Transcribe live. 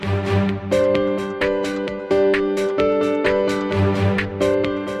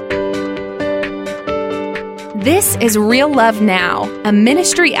This is Real Love Now, a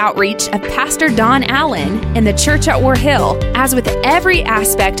ministry outreach of Pastor Don Allen in the church at War Hill. As with every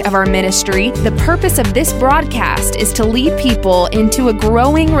aspect of our ministry, the purpose of this broadcast is to lead people into a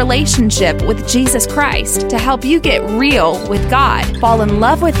growing relationship with Jesus Christ to help you get real with God, fall in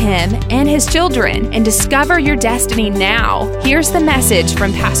love with Him and His children, and discover your destiny now. Here's the message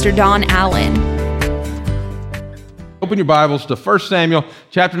from Pastor Don Allen. Open your Bibles to 1 Samuel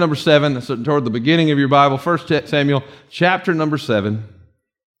chapter number 7. That's toward the beginning of your Bible. 1 Samuel chapter number 7.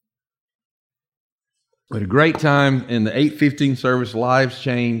 We had a great time in the 8:15 service. Lives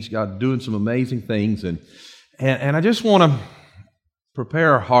changed. God doing some amazing things. And I just want to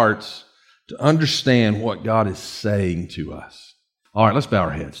prepare our hearts to understand what God is saying to us. All right, let's bow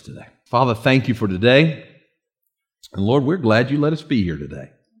our heads today. Father, thank you for today. And Lord, we're glad you let us be here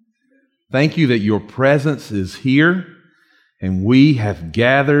today. Thank you that your presence is here, and we have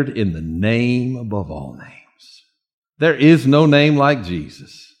gathered in the name above all names. There is no name like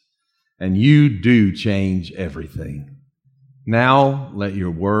Jesus, and you do change everything. Now let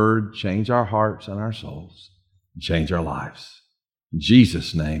your word change our hearts and our souls, and change our lives. In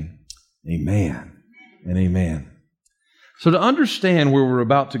Jesus' name, amen and amen. So to understand where we're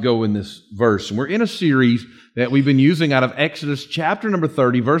about to go in this verse, and we're in a series that we've been using out of Exodus chapter number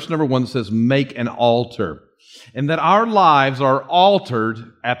 30, verse number 1 that says, make an altar. And that our lives are altered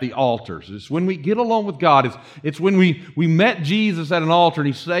at the altars. It's when we get along with God. It's when we met Jesus at an altar and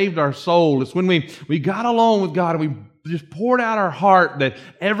He saved our soul. It's when we got along with God and we just poured out our heart that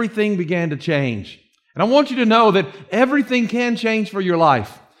everything began to change. And I want you to know that everything can change for your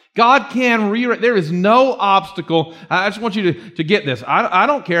life. God can rewrite. There is no obstacle. I just want you to get this. I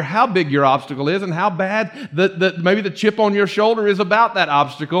don't care how big your obstacle is and how bad maybe the chip on your shoulder is about that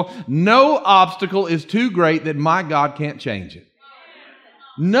obstacle. No obstacle is too great that my God can't change it.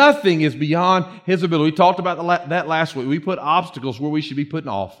 Nothing is beyond His ability. We talked about that last week. We put obstacles where we should be putting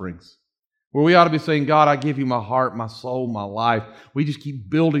offerings. Where we ought to be saying, God, I give you my heart, my soul, my life. We just keep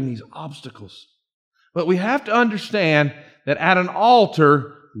building these obstacles. But we have to understand that at an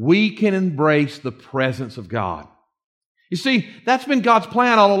altar, we can embrace the presence of God. You see, that's been God's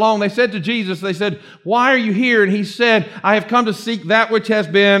plan all along. They said to Jesus, they said, why are you here? And He said, I have come to seek that which has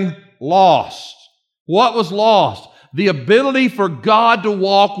been lost. What was lost? The ability for God to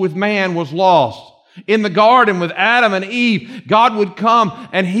walk with man was lost. In the garden with Adam and Eve, God would come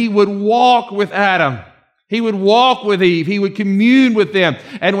and He would walk with Adam. He would walk with Eve. He would commune with them.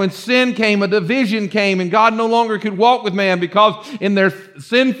 And when sin came, a division came, and God no longer could walk with man because in their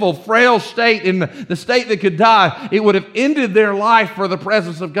sinful, frail state, in the state that could die, it would have ended their life for the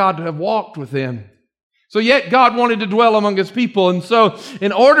presence of God to have walked with them. So yet God wanted to dwell among His people. And so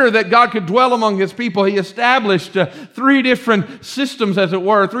in order that God could dwell among His people, He established 3 different systems, as it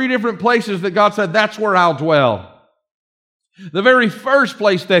were, 3 different places that God said, that's where I'll dwell. The very first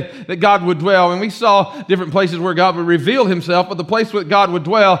place that God would dwell, and we saw different places where God would reveal Himself, but the place where God would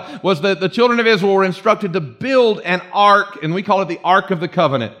dwell was that the children of Israel were instructed to build an ark, and we call it the Ark of the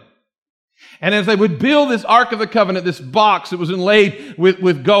Covenant. And as they would build this Ark of the Covenant, this box that was inlaid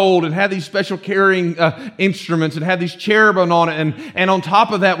with gold and had these special carrying instruments and had these cherubim on it, and on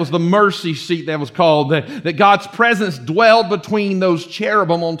top of that was the mercy seat that was called, that God's presence dwelled between those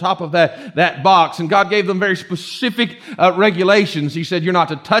cherubim on top of that box. And God gave them very specific regulations. He said, you're not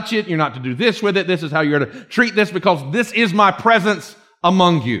to touch it, you're not to do this with it, this is how you're to treat this because this is my presence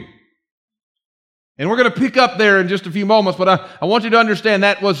among you. And we're going to pick up there in just a few moments, but I want you to understand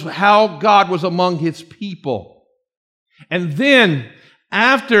that was how God was among His people. And then,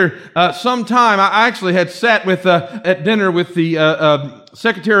 after some time, I actually had sat at dinner with the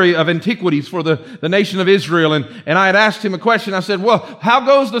Secretary of Antiquities for the nation of Israel, and I had asked him a question. I said, well, how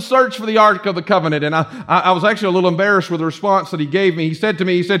goes the search for the Ark of the Covenant? And I was actually a little embarrassed with the response that he gave me. He said to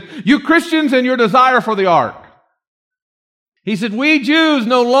me, you Christians and your desire for the Ark. He said, we Jews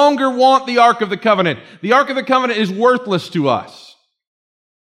no longer want the Ark of the Covenant. The Ark of the Covenant is worthless to us.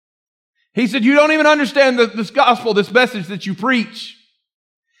 He said, you don't even understand this gospel, this message that you preach.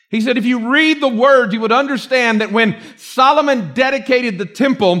 He said, if you read the Word, you would understand that when Solomon dedicated the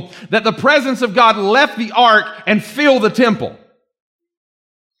temple, that the presence of God left the Ark and filled the temple.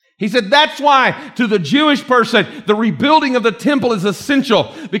 He said, that's why to the Jewish person, the rebuilding of the temple is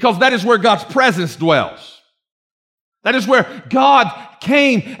essential because that is where God's presence dwells. That is where God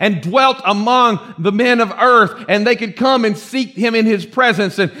came and dwelt among the men of earth, and they could come and seek Him in His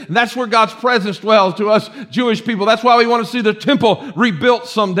presence. And that's where God's presence dwells to us Jewish people. That's why we want to see the temple rebuilt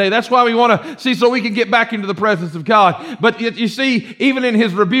someday. That's why we want to see so we can get back into the presence of God. But you see, even in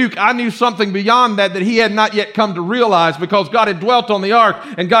His rebuke, I knew something beyond that He had not yet come to realize, because God had dwelt on the ark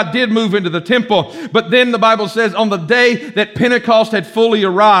and God did move into the temple. But then the Bible says on the day that Pentecost had fully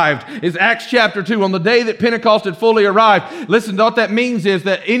arrived, is Acts chapter 2, on the day that Pentecost had fully arrived, listen, what that means is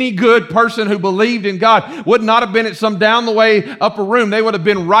that any good person who believed in God would not have been at some down the way upper room. They would have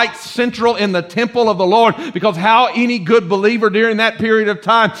been right central in the temple of the Lord, because how any good believer during that period of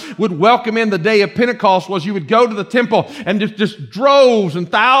time would welcome in the day of Pentecost was you would go to the temple and just droves and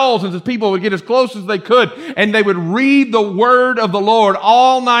thousands of people would get as close as they could, and they would read the word of the Lord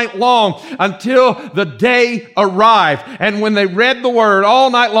all night long until the day arrived. And when they read the word all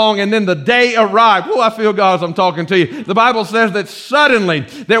night long and then the day arrived, I feel God as I'm talking to you. The Bible says that suddenly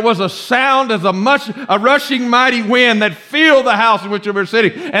there was a sound as a rushing mighty wind that filled the house in which they were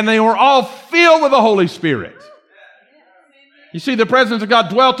sitting, and they were all filled with the Holy Spirit. You see, the presence of God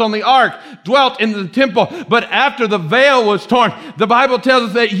dwelt on the ark, dwelt in the temple, but after the veil was torn, the Bible tells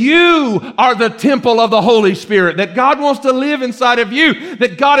us that you are the temple of the Holy Spirit, that God wants to live inside of you,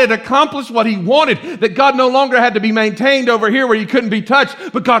 that God had accomplished what He wanted, that God no longer had to be maintained over here where He couldn't be touched,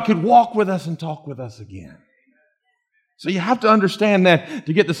 but God could walk with us and talk with us again. So you have to understand that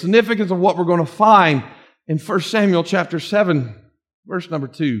to get the significance of what we're going to find in 1 Samuel chapter 7, verse number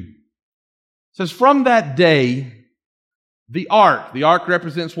 2. It says, from that day, the ark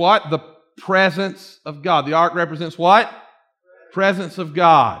represents what? The presence of God. The ark represents what? Presence of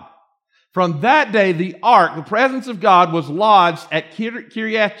God. From that day, the ark, the presence of God, was lodged at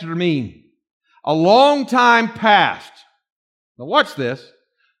Kiriath Jearim. A long time passed. Now watch this.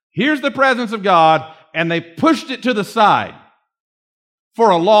 Here's the presence of God, and they pushed it to the side for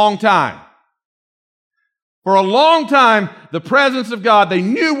a long time. For a long time, the presence of God, they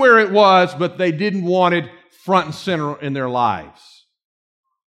knew where it was, but they didn't want it front and center in their lives.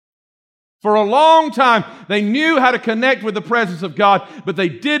 For a long time, they knew how to connect with the presence of God, but they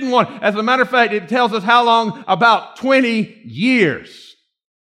didn't want, as a matter of fact, it tells us how long? About 20 years.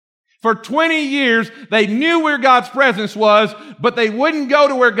 For 20 years, they knew where God's presence was, but they wouldn't go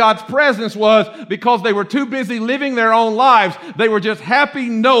to where God's presence was because they were too busy living their own lives. They were just happy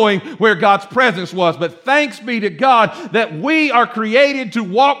knowing where God's presence was. But thanks be to God that we are created to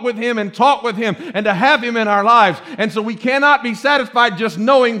walk with Him and talk with Him and to have Him in our lives. And so we cannot be satisfied just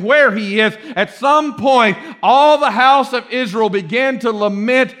knowing where He is. At some point, all the house of Israel began to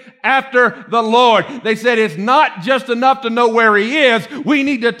lament after the Lord. They said it's not just enough to know where He is. We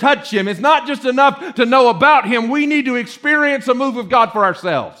need to touch Him. It's not just enough to know about Him. We need to experience a move of God for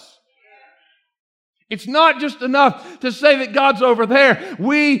ourselves. It's not just enough to say that God's over there.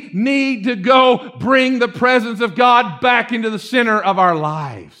 We need to go bring the presence of God back into the center of our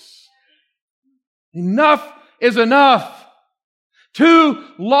lives. Enough is enough. Too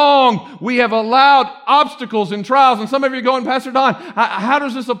long we have allowed obstacles and trials. And some of you are going, Pastor Don, how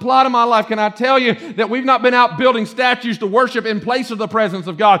does this apply to my life? Can I tell you that we've not been out building statues to worship in place of the presence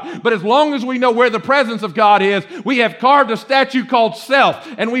of God? But as long as we know where the presence of God is, we have carved a statue called self.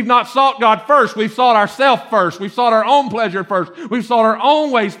 And we've not sought God first. We've sought ourselves first. We've sought our own pleasure first. We've sought our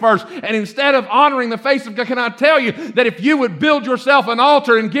own ways first. And instead of honoring the face of God, can I tell you that if you would build yourself an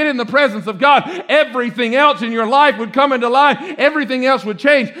altar and get in the presence of God, everything else in your life would come into line. Everything else would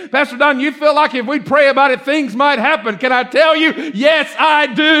change. Pastor Don, you feel like if we pray about it, things might happen. Can I tell you? Yes, I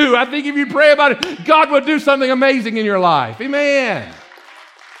do. I think if you pray about it, God will do something amazing in your life. Amen.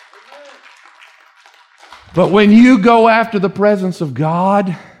 But when you go after the presence of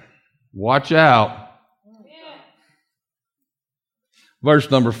God, watch out.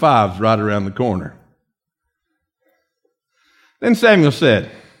 Verse number 5 is right around the corner. Then Samuel said,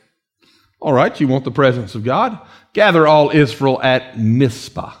 all right, you want the presence of God? Gather all Israel at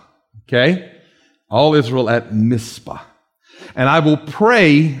Mizpah. Okay? All Israel at Mizpah. And I will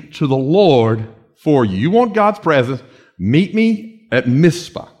pray to the Lord for you. You want God's presence? Meet me at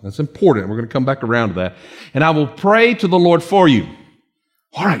Mizpah. That's important. We're going to come back around to that. And I will pray to the Lord for you.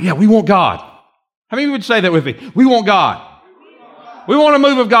 All right, yeah, we want God. How many would say that with me? We want God. We want a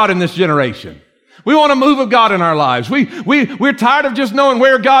move of God in this generation. We want a move of God in our lives. We're tired of just knowing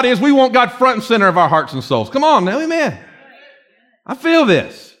where God is. We want God front and center of our hearts and souls. Come on now, amen. I feel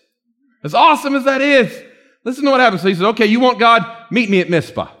this. As awesome as that is, listen to what happens. So he says, okay, you want God? Meet me at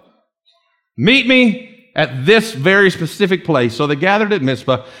Mizpah. Meet me at this very specific place. So they gathered at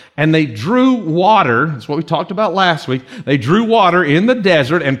Mizpah, and they drew water. That's what we talked about last week. They drew water in the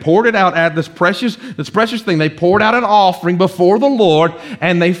desert and poured it out at this precious thing. They poured out an offering before the Lord,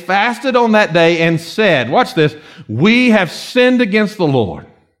 and they fasted on that day and said, watch this, we have sinned against the Lord.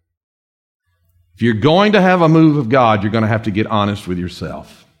 If you're going to have a move of God, you're going to have to get honest with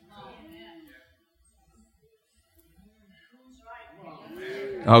yourself.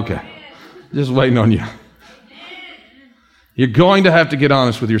 Okay. Just waiting on you. You're going to have to get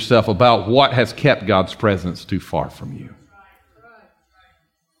honest with yourself about what has kept God's presence too far from you.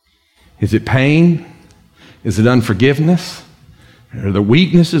 Is it pain? Is it unforgiveness? Are there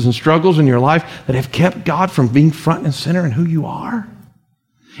weaknesses and struggles in your life that have kept God from being front and center in who you are?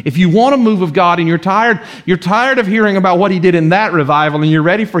 If you want a move of God and you're tired of hearing about what He did in that revival and you're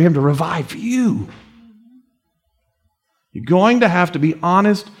ready for Him to revive you, you're going to have to be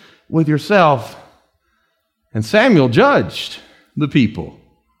honest with yourself. And Samuel judged the people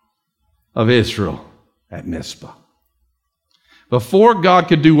of Israel at Mizpah. Before God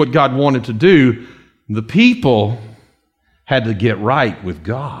could do what God wanted to do, the people had to get right with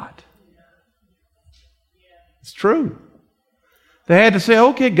God. It's true. They had to say,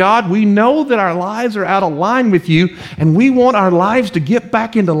 okay, God, we know that our lives are out of line with you, and we want our lives to get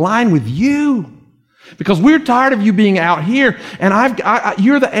back into line with you. Because we're tired of you being out here, and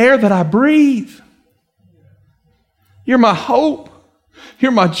you're the air that I breathe. You're my hope.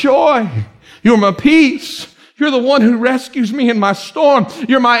 You're my joy. You're my peace. You're the one who rescues me in my storm.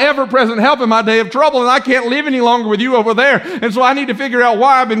 You're my ever-present help in my day of trouble, and I can't live any longer with you over there. And so I need to figure out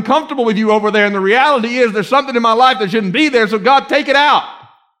why I've been comfortable with you over there. And the reality is there's something in my life that shouldn't be there, so God, take it out.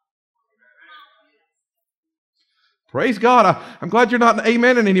 Praise God. I'm glad you're not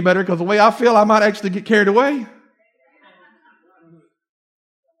amening any better, because the way I feel, I might actually get carried away.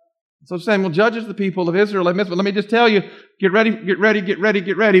 So Samuel judges the people of Israel at Mizpah. Let me just tell you, get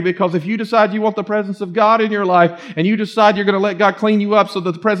ready, because if you decide you want the presence of God in your life, and you decide you're going to let God clean you up so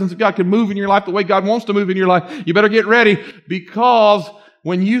that the presence of God can move in your life the way God wants to move in your life, you better get ready, because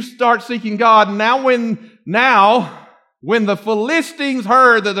when you start seeking God, when the Philistines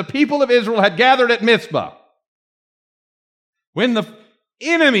heard that the people of Israel had gathered at Mizpah, when the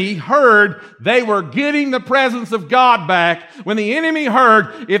enemy heard they were getting the presence of God back, when the enemy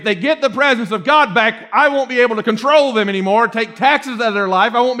heard if they get the presence of God back, I won't be able to control them anymore, take taxes out of their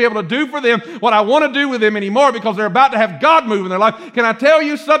life, I won't be able to do for them what I want to do with them anymore, because they're about to have God move in their life. Can I tell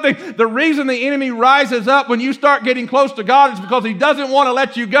you something? The reason the enemy rises up when you start getting close to God is because he doesn't want to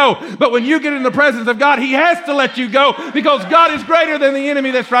let you go. But when you get in the presence of God, he has to let you go, because God is greater than the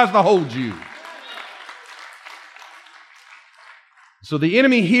enemy that tries to hold you. So the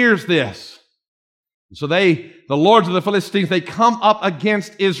enemy hears this. So the lords of the Philistines, they come up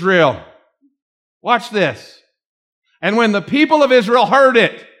against Israel. Watch this. And when the people of Israel heard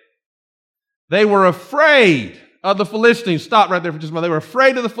it, they were afraid of the Philistines. Stop right there for just a moment. They were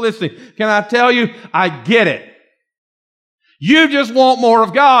afraid of the Philistines. Can I tell you, I get it. You just want more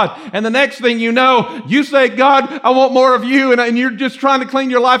of God. And the next thing you know, you say, God, I want more of you. And you're just trying to clean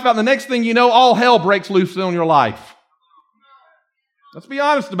your life out. And the next thing you know, all hell breaks loose on your life. Let's be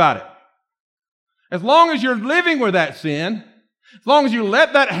honest about it. As long as you're living with that sin, as long as you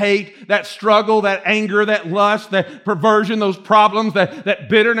let that hate, that struggle, that anger, that lust, that perversion, those problems, that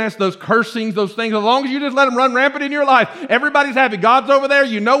bitterness, those cursings, those things, as long as you just let them run rampant in your life, everybody's happy. God's over there.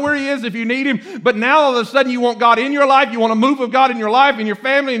 You know where He is if you need Him. But now all of a sudden you want God in your life. You want a move of God in your life, in your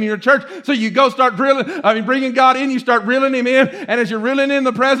family, in your church. So you go start bringing God in. You start reeling Him in. And as you're reeling in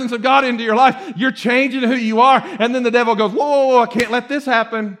the presence of God into your life, you're changing who you are. And then the devil goes, whoa, I can't let this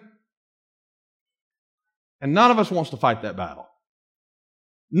happen. And none of us wants to fight that battle.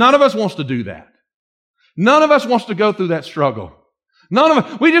 None of us wants to do that. None of us wants to go through that struggle. None of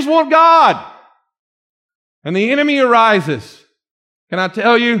us. We just want God. And the enemy arises. Can I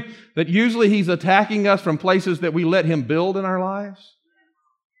tell you that usually he's attacking us from places that we let him build in our lives?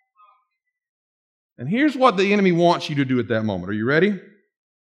 And here's what the enemy wants you to do at that moment. Are you ready?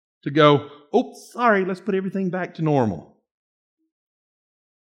 To go, oh, sorry, let's put everything back to normal.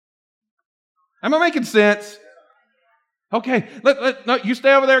 Am I making sense? Okay, no, you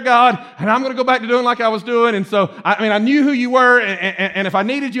stay over there, God, and I'm going to go back to doing like I was doing. And so, I knew who you were, and if I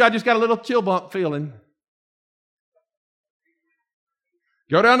needed you, I just got a little chill bump feeling.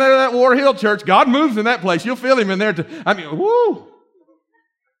 Go down there to that War Hill church. God moves in that place. You'll feel Him in there. Woo!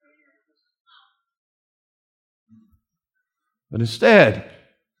 But instead,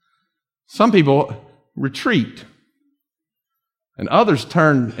 some people retreat, and others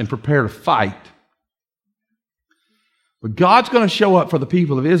turn and prepare to fight. But God's going to show up for the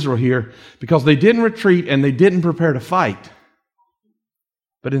people of Israel here because they didn't retreat and they didn't prepare to fight.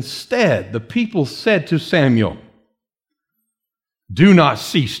 But instead, the people said to Samuel, "Do not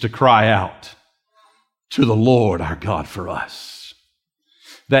cease to cry out to the Lord our God for us,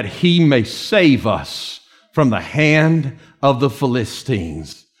 that He may save us from the hand of the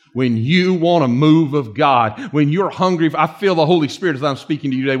Philistines." When you want a move of God, when you're hungry, I feel the Holy Spirit as I'm speaking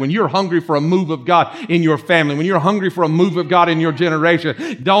to you today, when you're hungry for a move of God in your family, when you're hungry for a move of God in your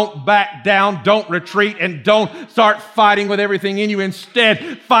generation, don't back down, don't retreat, and don't start fighting with everything in you.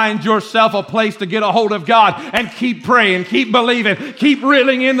 Instead, find yourself a place to get a hold of God and keep praying, keep believing, keep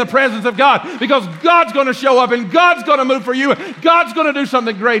reeling in the presence of God, because God's going to show up and God's going to move for you. God's going to do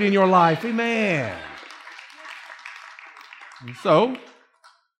something great in your life. Amen. And so,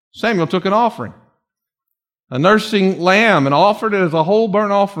 Samuel took an offering, a nursing lamb, and offered it as a whole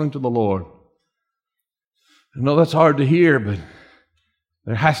burnt offering to the Lord. I know that's hard to hear, but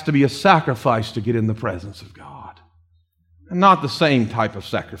there has to be a sacrifice to get in the presence of God. And not the same type of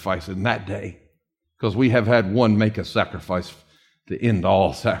sacrifice in that day, because we have had one make a sacrifice to end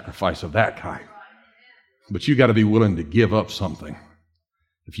all sacrifice of that kind. But you got to be willing to give up something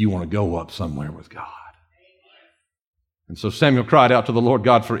if you want to go up somewhere with God. And so Samuel cried out to the Lord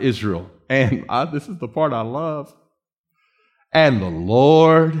God for Israel. And this is the part I love. And the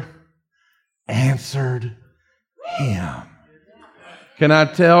Lord answered him. Can I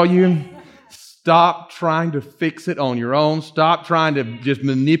tell you? Stop trying to fix it on your own. Stop trying to just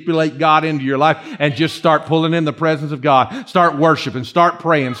manipulate God into your life and just start pulling in the presence of God. Start worshiping, start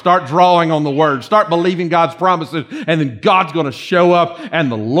praying, start drawing on the Word, start believing God's promises, and then God's going to show up,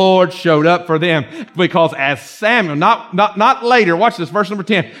 and the Lord showed up for them. Because as Samuel, not later, watch this, verse number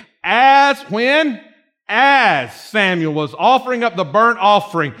 10, as Samuel was offering up the burnt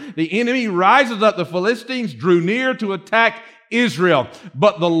offering, the enemy rises up, the Philistines drew near to attack Israel.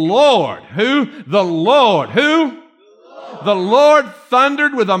 But the Lord, who? The Lord, who? The Lord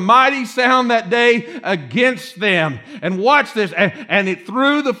thundered with a mighty sound that day against them. And watch this. And it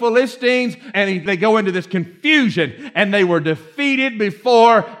threw the Philistines, and they go into this confusion, and they were defeated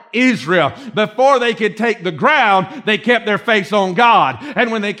before Israel. Before they could take the ground, they kept their face on God.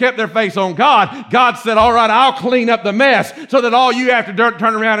 And when they kept their face on God, God said, all right, I'll clean up the mess so that all you have to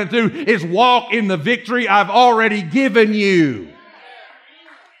turn around and do is walk in the victory I've already given you.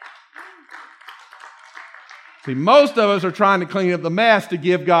 See, most of us are trying to clean up the mess to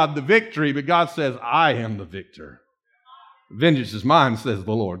give God the victory, but God says, I am the victor. Vengeance is mine, says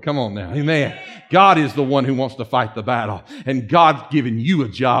the Lord. Come on now. Amen. God is the one who wants to fight the battle, and God's given you a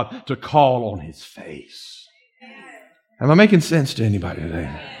job to call on His face. Am I making sense to anybody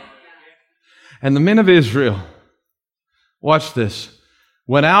today? And the men of Israel, watch this,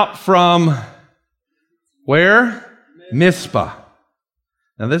 went out from where? Mizpah.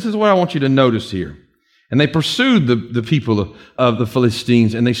 Now this is what I want you to notice here. And they pursued the people of the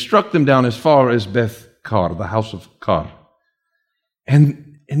Philistines, and they struck them down as far as Beth-kar, the house of Kar.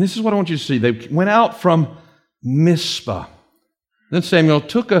 And this is what I want you to see. They went out from Mizpah. Then Samuel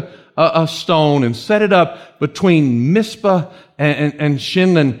took a stone and set it up between Mizpah and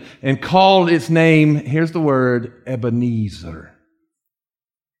Shin and called its name, here's the word, Ebenezer.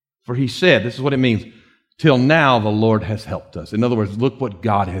 For he said, this is what it means, till now the Lord has helped us. In other words, look what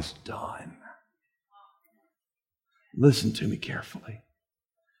God has done. Listen to me carefully.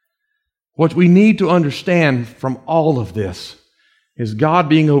 What we need to understand from all of this is God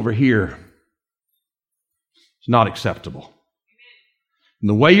being over here is not acceptable. And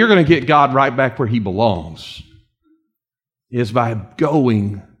the way you're going to get God right back where He belongs is by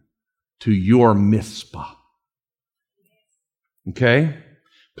going to your Mizpah. Okay?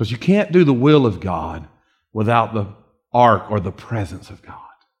 Because you can't do the will of God without the ark or the presence of God.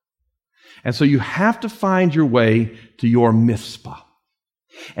 And so you have to find your way to your Mizpah.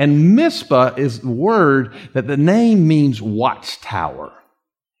 And Mizpah is the word that the name means watchtower.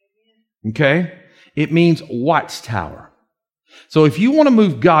 Okay? It means watchtower. So if you want to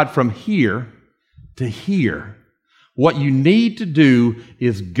move God from here to here, what you need to do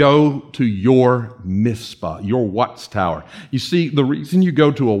is go to your Mizpah, your watchtower. You see, the reason you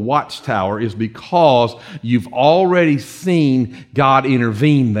go to a watchtower is because you've already seen God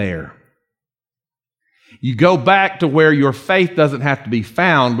intervene there. You go back to where your faith doesn't have to be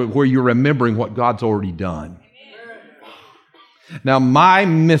found, but where you're remembering what God's already done. Now, my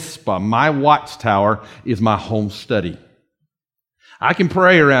Mizpah, my watchtower, is my home study. I can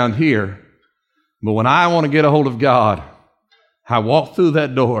pray around here, but when I want to get a hold of God, I walk through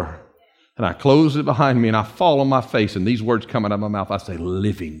that door and I close it behind me and I fall on my face, and these words come out of my mouth. I say,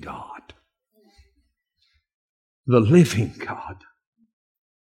 living God. the living God.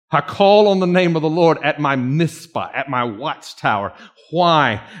 I call on the name of the Lord at my Mizpah, at my watchtower.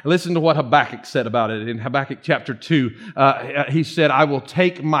 Why? Listen to what Habakkuk said about it in Habakkuk chapter 2. He said, I will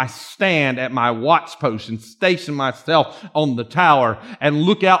take my stand at my watch post and station myself on the tower and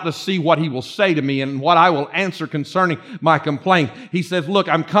look out to see what he will say to me and what I will answer concerning my complaint. He says, look,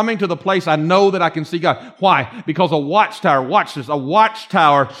 I'm coming to the place I know that I can see God. Why? Because a watchtower, watch this, a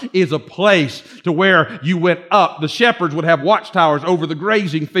watchtower is a place to where you went up. The shepherds would have watchtowers over the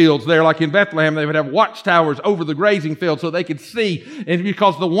grazing fields there, like in Bethlehem. They would have watchtowers over the grazing fields so they could see. And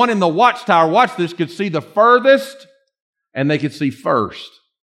because the one in the watchtower, watch this, could see the furthest and they could see first.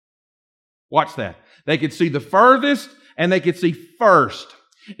 Watch that. They could see the furthest and they could see first.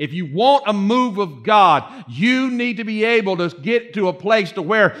 If you want a move of God, you need to be able to get to a place to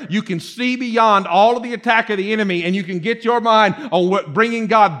where you can see beyond all of the attack of the enemy and you can get your mind on bringing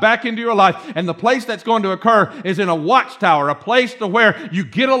God back into your life. And the place that's going to occur is in a watchtower, a place to where you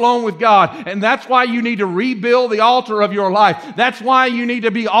get alone with God. And that's why you need to rebuild the altar of your life. That's why you need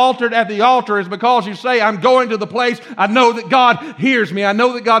to be altered at the altar, is because you say, I'm going to the place I know that God hears me. I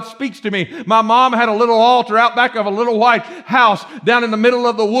know that God speaks to me. My mom had a little altar out back of a little white house down in the middle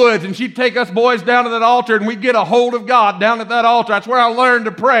of the woods, and she'd take us boys down to that altar and we'd get a hold of God down at that altar. That's where I learned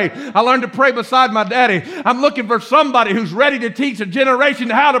to pray. I learned to pray beside my daddy. I'm looking for somebody who's ready to teach a generation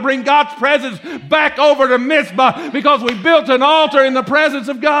how to bring God's presence back over to Mizpah, because we built an altar in the presence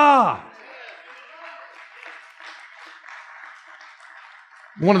of God.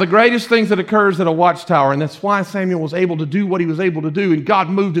 One of the greatest things that occurs at a watchtower, and that's why Samuel was able to do what he was able to do and God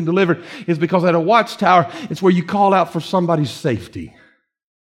moved and delivered, is because at a watchtower, it's where you call out for somebody's safety.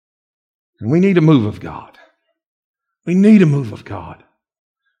 And we need a move of God. We need a move of God.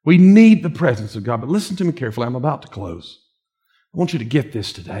 We need the presence of God. But listen to me carefully. I'm about to close. I want you to get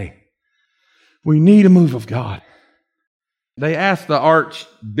this today. We need a move of God. They asked the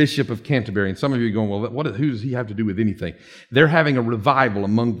Archbishop of Canterbury, and some of you are going, well, who does he have to do with anything? They're having a revival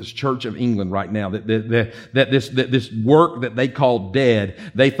among the Church of England right now. That this work that they called dead,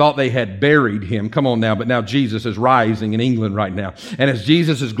 they thought they had buried him. Come on now, but now Jesus is rising in England right now. And as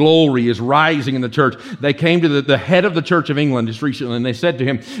Jesus' glory is rising in the church, they came to the head of the Church of England just recently, and they said to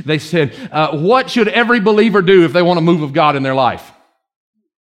him, what should every believer do if they want a move of God in their life?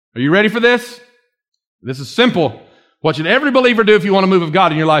 Are you ready for this? This is simple. What should every believer do if you want a move of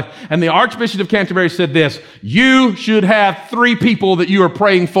God in your life? And the Archbishop of Canterbury said this: you should have 3 people that you are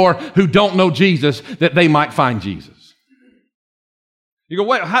praying for who don't know Jesus, that they might find Jesus. You go,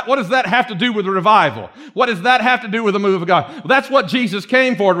 wait, what does that have to do with the revival? What does that have to do with the move of God? Well, that's what Jesus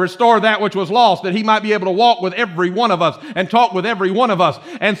came for, to restore that which was lost, that he might be able to walk with every one of us and talk with every one of us.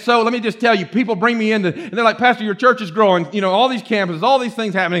 And so let me just tell you, people bring me in and they're like, Pastor, your church is growing, all these campuses, all these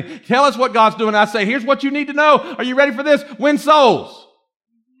things happening. Tell us what God's doing. And I say, here's what you need to know. Are you ready for this? Win souls.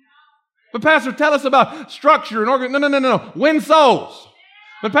 But Pastor, tell us about structure and organization. No. Win souls.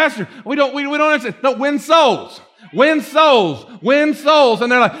 But Pastor, we don't understand. No, win souls. Win souls. Win souls.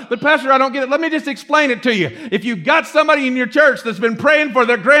 And they're like, but Pastor, I don't get it. Let me just explain it to you. If you've got somebody in your church that's been praying for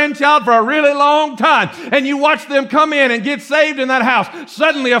their grandchild for a really long time, and you watch them come in and get saved in that house,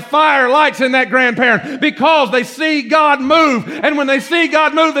 suddenly a fire lights in that grandparent because they see God move. And when they see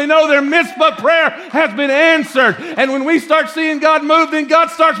God move, they know their Mizpah prayer has been answered. And when we start seeing God move, then God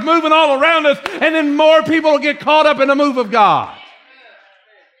starts moving all around us, and then more people will get caught up in the move of God.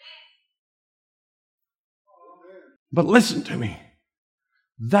 But listen to me.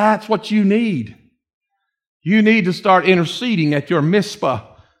 That's what you need. You need to start interceding at your Mizpah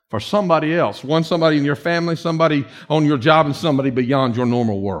for somebody else. Somebody in your family, somebody on your job, and somebody beyond your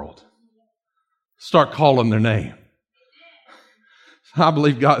normal world. Start calling their name. I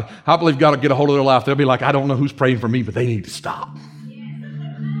believe God will get a hold of their life. They'll be like, I don't know who's praying for me, but they need to stop.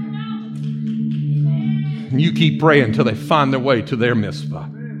 And you keep praying until they find their way to their Mizpah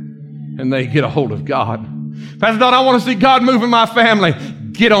and they get a hold of God. Pastor Don, I want to see God move in my family.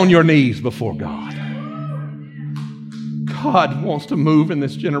 Get on your knees before God. God wants to move in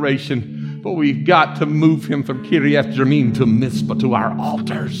this generation, but we've got to move him from Kiriath Jearim to Mizpah, to our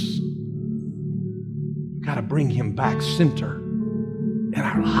altars. We've got to bring him back center in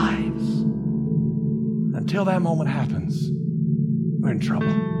our lives. Until that moment happens, we're in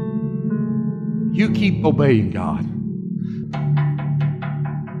trouble. You keep obeying God.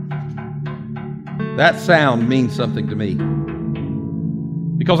 That sound means something to me.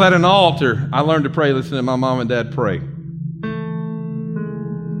 Because at an altar, I learned to pray, listen to my mom and dad pray.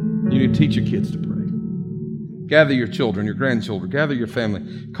 You need to teach your kids to pray. Gather your children, your grandchildren, gather your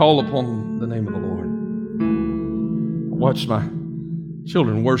family. Call upon the name of the Lord. I watched my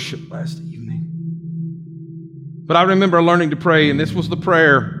children worship last evening. But I remember learning to pray, and this was the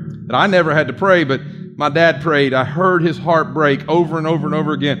prayer that I never had to pray, but my dad prayed. I heard his heart break over and over and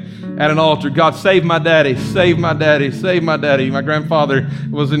over again at an altar. God, save my daddy, save my daddy, save my daddy. My grandfather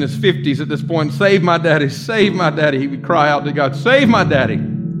was in his 50s at this point. Save my daddy, save my daddy. He would cry out to God, save my daddy.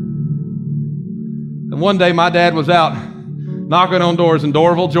 And one day my dad was out knocking on doors in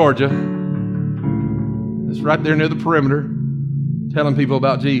Doraville, Georgia. It's right there near the perimeter, telling people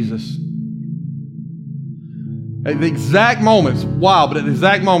about Jesus. At the exact moment, it's wild, but at the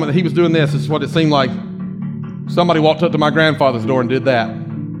exact moment that he was doing this, it's what it seemed like somebody walked up to my grandfather's door and did that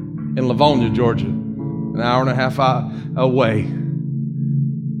in Livonia, Georgia, an hour and a half away,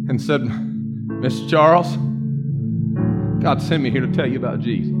 and said, Mr. Charles, God sent me here to tell you about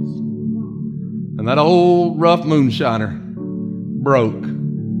Jesus. And that old rough moonshiner broke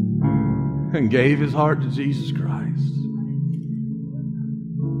and gave his heart to Jesus Christ.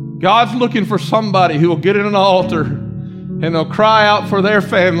 God's looking for somebody who will get in an altar and they'll cry out for their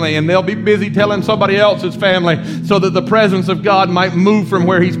family, and they'll be busy telling somebody else's family so that the presence of God might move from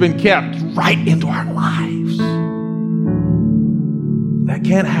where he's been kept right into our lives. That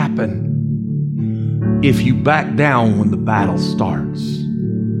can't happen if you back down when the battle starts.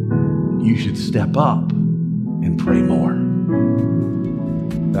 You should step up and pray more.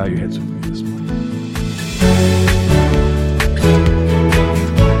 Bow your heads with me this morning.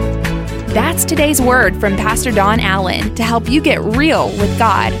 That's today's word from Pastor Don Allen to help you get real with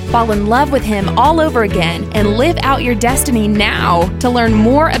God, fall in love with Him all over again, and live out your destiny now. To learn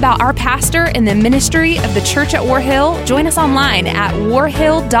more about our pastor and the ministry of the church at War Hill, join us online at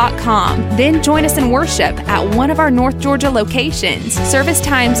warhill.com. Then join us in worship at one of our North Georgia locations. Service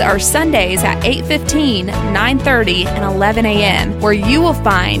times are Sundays at 8:15, 9:30, and 11 a.m., where you will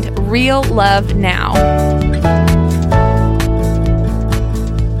find real love now.